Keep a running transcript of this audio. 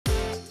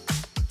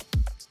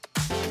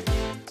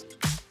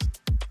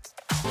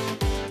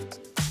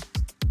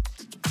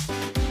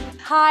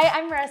Hi,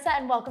 I'm Marissa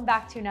and welcome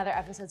back to another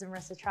episode of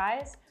Marissa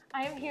Tries.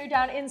 I am here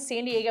down in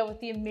San Diego with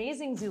the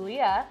amazing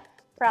Zulia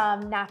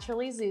from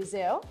Naturally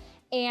Zuzu.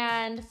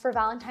 And for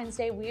Valentine's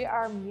Day, we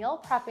are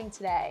meal prepping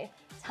today.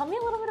 Tell me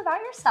a little bit about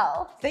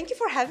yourself. Thank you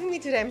for having me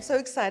today. I'm so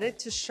excited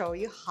to show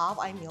you how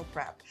I meal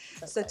prep.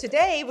 So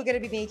today we're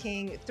going to be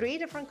making 3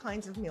 different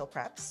kinds of meal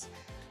preps.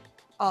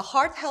 A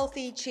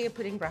heart-healthy chia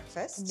pudding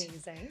breakfast.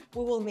 Amazing.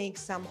 We will make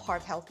some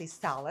heart-healthy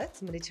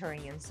salads,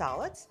 Mediterranean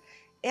salads.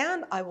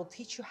 And I will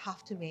teach you how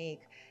to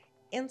make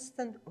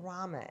instant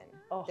ramen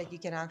that you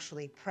can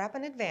actually prep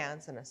in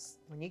advance. And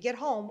when you get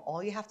home,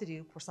 all you have to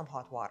do, pour some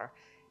hot water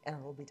and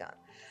it will be done.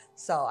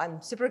 So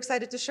I'm super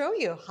excited to show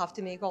you how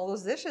to make all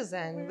those dishes,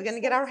 and we're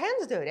gonna get our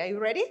hands dirty. Are you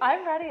ready?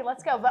 I'm ready,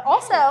 let's go. But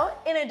also,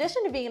 in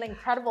addition to being an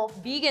incredible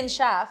vegan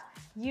chef,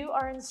 you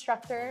are an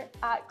instructor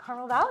at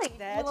Carmel Valley.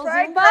 That's Little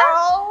right, Zumba.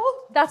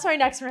 girl. That's my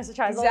next Marissa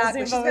Tries.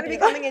 Exactly, she's gonna be you.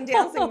 coming and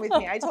dancing with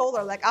me. I told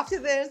her, like, after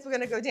this, we're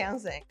gonna go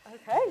dancing.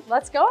 Okay,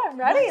 let's go, I'm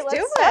ready, let's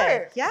do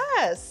start. it.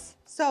 Yes.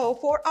 So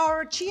for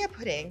our chia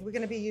pudding, we're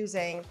gonna be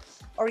using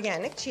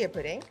organic chia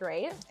pudding.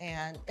 Great.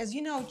 And as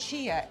you know,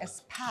 chia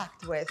is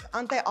packed with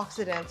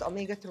antioxidants,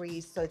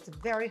 omega-3s, so it's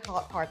very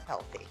heart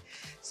healthy.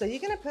 So you're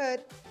gonna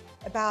put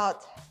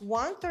about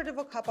 1/3 of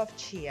a cup of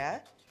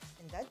chia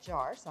in that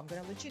jar. So I'm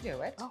gonna let you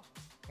do it. Oh,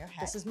 go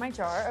ahead. This is my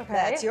jar, okay.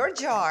 That's your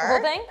jar. The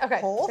whole thing?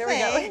 Okay, Whole there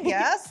thing, we go.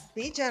 yes,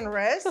 be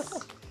generous.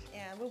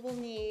 And we will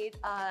need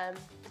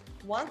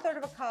 1/3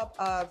 of a cup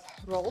of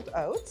rolled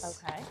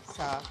oats. Okay.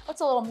 So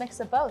What's a little mix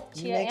of both,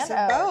 chia mix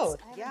and of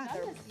oats? both. I Yeah, haven't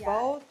they're done this yet.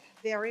 both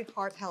very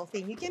heart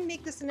healthy. You can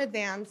make this in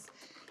advance,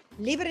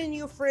 leave it in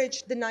your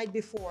fridge the night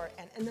before,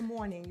 and in the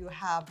morning you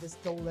have this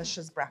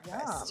delicious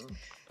breakfast. Yum.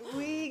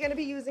 We're gonna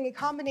be using a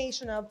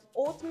combination of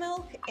oat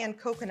milk and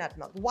coconut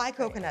milk. Why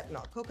coconut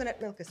milk?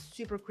 Coconut milk is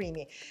super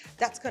creamy.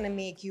 That's gonna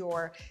make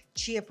your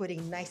chia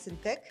pudding nice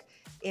and thick,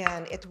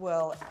 and it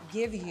will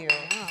give you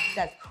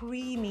that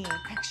creamy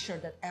texture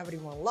that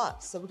everyone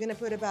loves. So we're gonna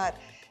put about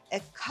a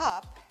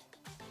cup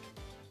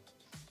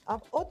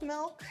of oat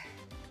milk.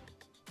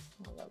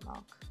 A little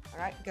milk. All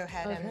right, go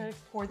ahead Okay. and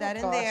pour that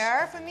in gosh.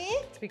 there for me.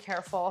 Be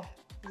careful.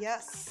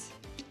 Yes.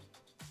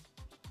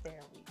 There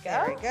we go.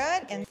 Very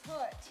good. And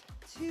put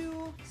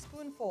 2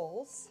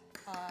 spoonfuls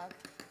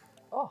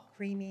of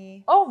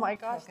creamy. Oh my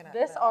gosh, coconut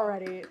this milk.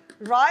 already.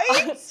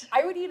 Right?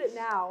 I would eat it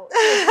now.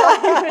 It's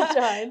not even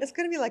done. It's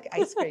gonna be like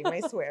ice cream, I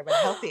swear, but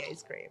healthy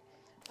ice cream.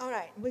 All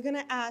right, we're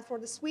gonna add, for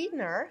the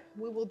sweetener,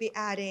 we will be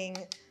adding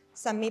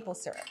some maple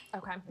syrup.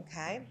 Okay.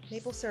 Okay,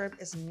 maple syrup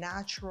is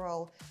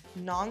natural,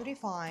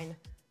 non-refined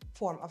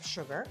form of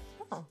sugar.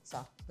 Oh.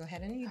 So go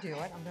ahead and you do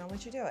it. I'm gonna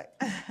let you do it.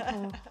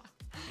 There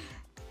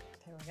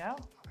we go.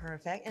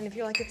 Perfect. And if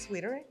you like it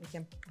sweeter, you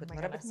can put a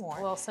little bit more.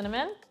 A little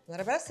cinnamon. A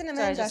little bit of cinnamon,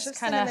 So I dash just of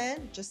kinda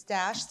cinnamon. Just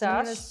dash.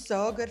 Cinnamon is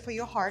so good for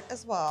your heart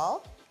as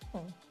well.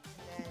 And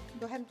then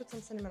go ahead and put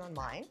some cinnamon on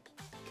mine.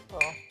 Oh.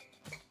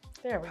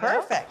 There we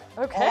Perfect.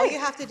 go. Okay. All you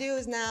have to do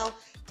is now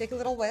take a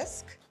little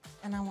whisk,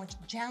 and I want you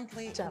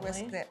gently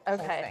whisk the whole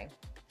thing.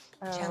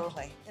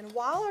 Gently. And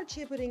while our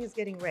chia pudding is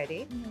getting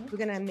ready, we're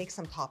gonna make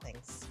some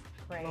toppings.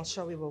 Great. And I'll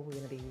show you what we're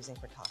gonna be using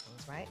for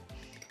toppings, right?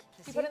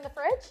 You put it in the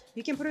fridge?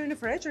 You can put it in the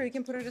fridge or you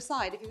can put it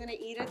aside. If you're gonna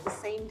eat it the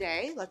same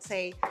day, let's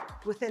say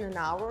within an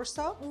hour or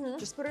so,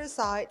 just put it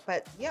aside.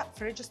 But yeah,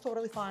 fridge is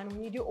totally fine.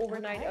 When you do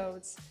overnight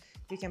oats,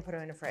 you can put it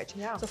in the fridge.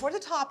 Yeah. So for the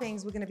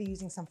toppings, we're gonna be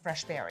using some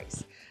fresh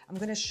berries. I'm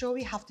gonna show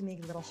you how to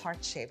make little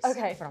heart shapes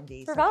from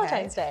these. For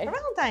Valentine's Day. For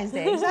Valentine's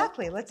Day,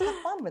 exactly. Let's have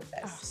fun with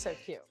this. Oh, so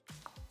cute.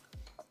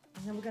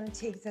 And then we're gonna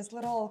take this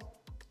little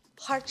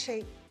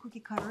heart-shaped cookie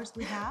cutters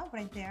we have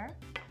right there.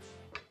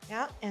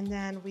 Yeah, and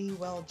then we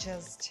will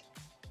just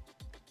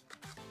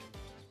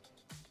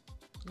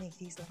make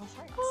these little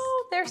hearts.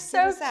 Oh, they're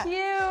so cute.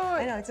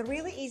 I know, it's a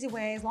really easy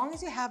way. As long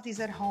as you have these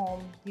at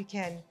home, you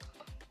can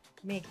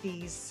make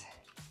these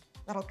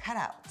little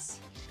cutouts.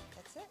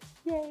 That's it.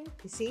 Yay.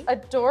 You see?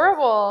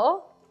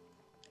 Adorable.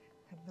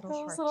 Have little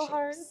Those heart little shapes.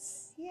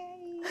 hearts.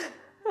 Yay.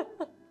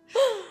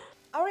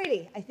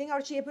 Alrighty, I think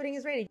our chia pudding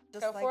is ready.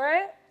 Just Go for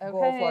it? Okay.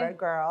 Go for it,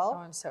 girl. Oh,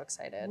 I'm so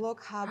excited.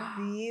 Look how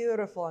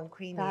beautiful and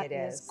creamy it is.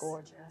 That is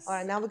gorgeous. All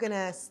right, now we're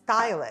gonna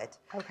style it.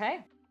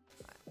 Okay.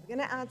 We're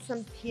gonna add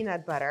some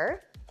peanut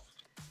butter.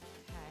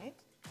 Okay,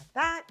 got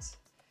that.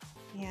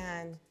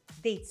 And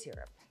date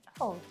syrup.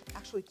 Oh,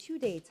 Actually, 2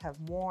 dates have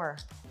more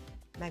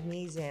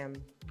magnesium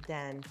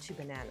than 2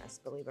 bananas,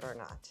 believe it or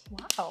not.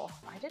 wow.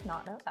 I did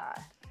not know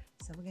that.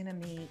 So we're gonna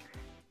make.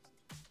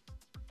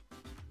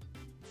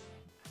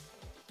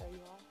 There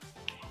you are.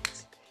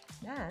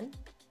 Then,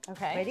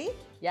 Okay. ready?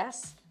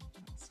 Yes.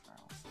 It's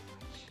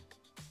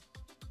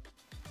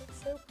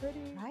so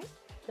pretty. Right?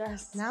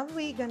 Yes. Now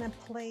we're gonna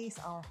place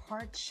our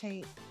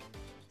heart-shaped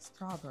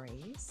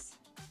strawberries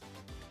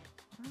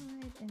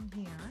right in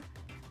here.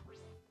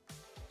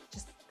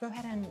 Just go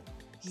ahead and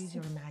use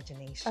your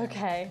imagination.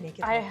 Okay. Make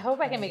it I look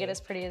hope I can make it pretty.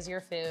 as pretty as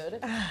your food.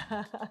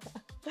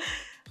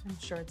 I'm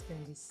sure it's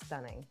gonna be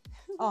stunning.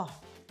 Oh,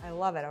 I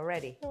love it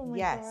already. Oh my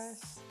yes.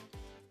 gosh.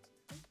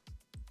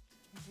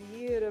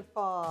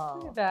 beautiful.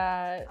 Look at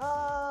that.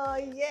 Oh,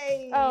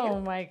 yay. Oh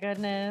my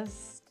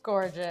goodness.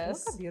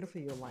 Gorgeous. Look how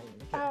beautiful your line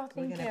is. Oh,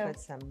 We're thank gonna you. put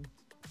some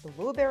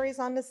blueberries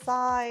on the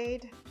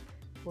side.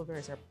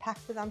 Blueberries are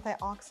packed with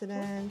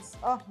antioxidants.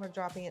 Oh, we're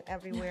dropping it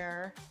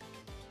everywhere.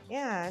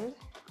 And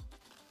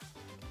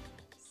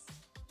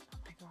Oh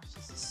my gosh,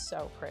 this is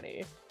so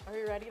pretty. Are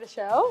you ready to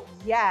show?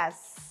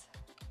 yes.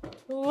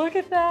 Look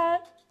at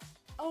that.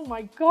 Oh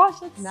my gosh,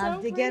 that's Now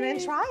so dig pretty. in and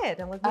try it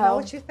and let me know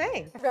what you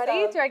think.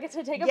 Ready? So, Do I get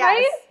to take a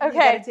yes, bite? you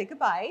Okay. gotta take a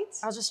bite.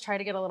 I'll just try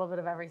to get a little bit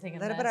of everything A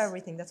in little this. bit of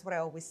everything. That's what I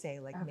always say.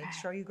 Like, make Okay.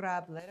 sure you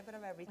grab a little bit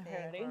of everything.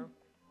 Okay, ready?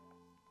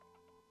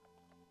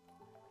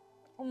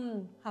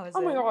 How is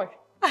Oh it? my gosh.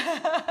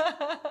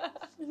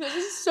 This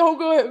is so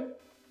good.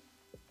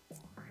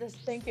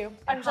 Thank you.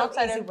 I'm so How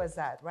excited. easy was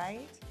that,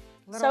 right?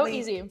 So Literally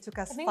easy. Took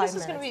us I think 5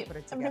 this is minutes gonna be. to put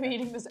it I'm together. gonna be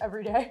eating this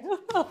every day.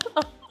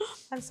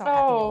 I'm so happy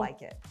you Oh.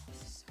 like it.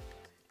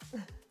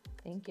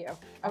 Thank you.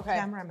 Our Okay.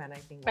 cameraman, I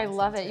think. I wants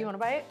love some it. too. You want to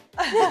bite?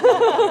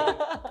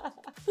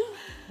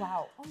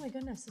 Wow. Oh my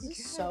goodness, this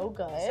is so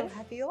good. So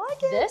happy you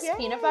like it. This Yay.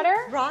 peanut butter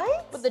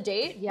right? with the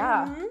date,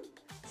 yeah. Mhm.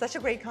 Such a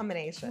great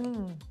combination.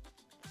 And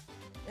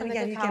And the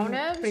again, you cacao can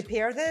nibs.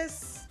 prepare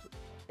this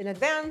in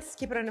advance,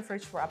 keep it in the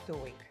fridge for up to a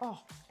week. Oh,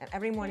 And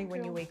every morning Thank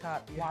when you you. wake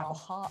up, you have a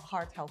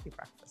heart healthy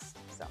breakfast.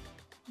 So.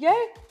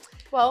 yay.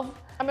 Well,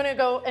 I'm gonna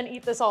go and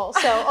eat this all,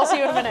 so I'll see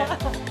you in a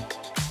minute.